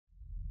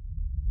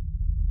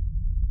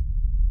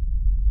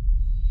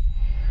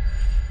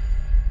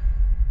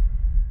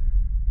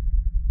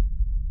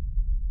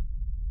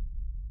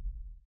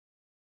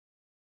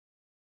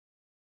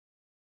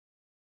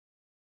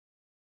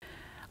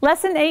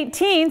Lesson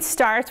 18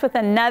 starts with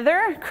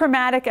another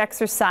chromatic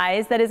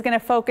exercise that is going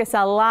to focus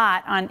a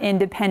lot on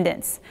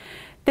independence.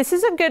 This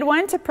is a good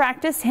one to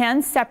practice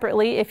hands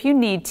separately if you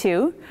need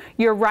to.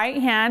 Your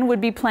right hand would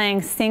be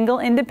playing single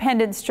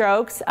independent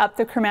strokes up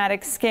the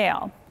chromatic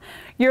scale.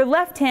 Your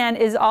left hand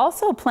is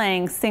also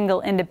playing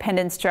single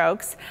independent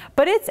strokes,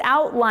 but it's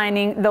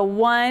outlining the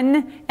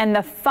 1 and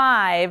the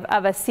 5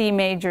 of a C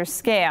major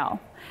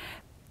scale.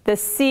 The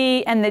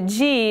C and the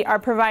G are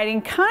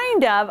providing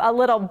kind of a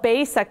little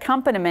bass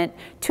accompaniment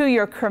to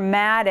your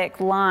chromatic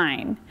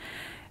line.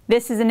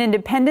 This is an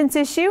independence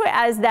issue,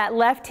 as that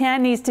left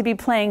hand needs to be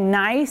playing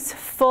nice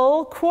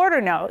full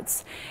quarter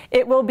notes.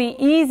 It will be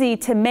easy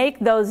to make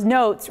those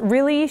notes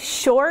really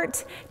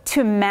short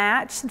to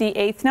match the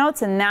eighth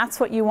notes, and that's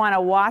what you want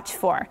to watch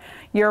for.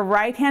 Your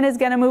right hand is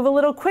going to move a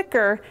little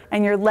quicker,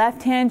 and your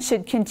left hand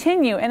should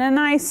continue in a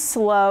nice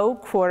slow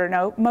quarter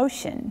note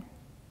motion.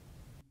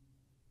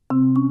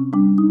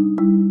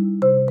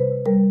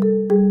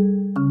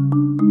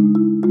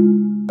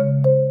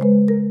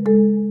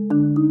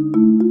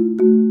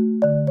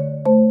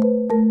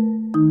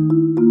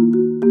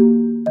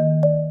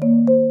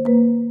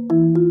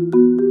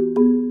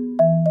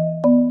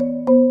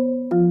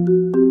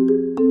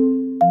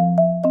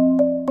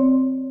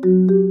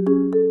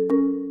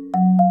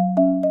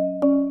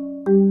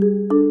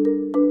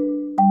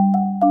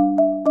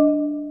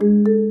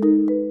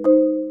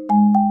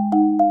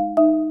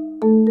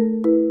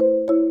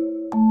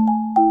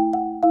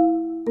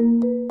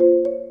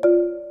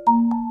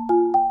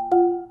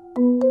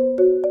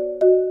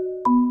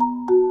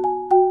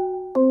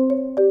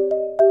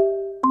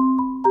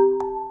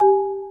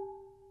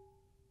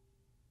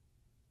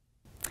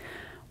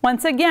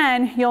 Once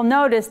again, you'll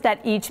notice that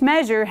each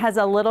measure has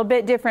a little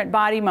bit different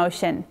body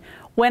motion.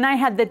 When I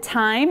had the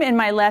time in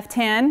my left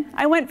hand,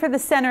 I went for the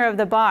center of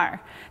the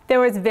bar.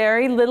 There was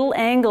very little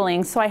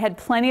angling, so I had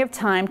plenty of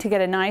time to get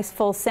a nice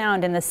full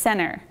sound in the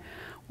center.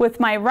 With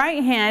my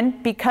right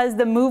hand, because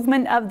the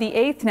movement of the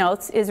eighth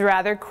notes is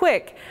rather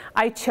quick,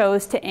 I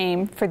chose to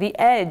aim for the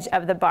edge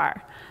of the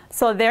bar.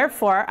 So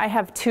therefore, I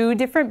have 2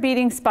 different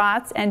beating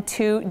spots and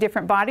 2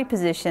 different body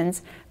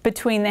positions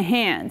between the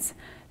hands.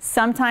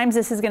 Sometimes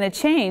this is going to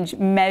change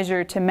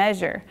measure to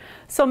measure.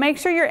 So make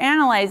sure you're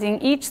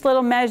analyzing each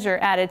little measure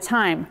at a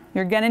time.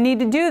 You're going to need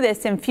to do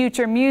this in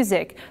future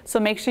music, so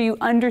make sure you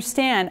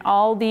understand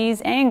all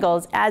these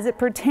angles as it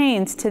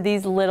pertains to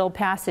these little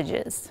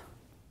passages.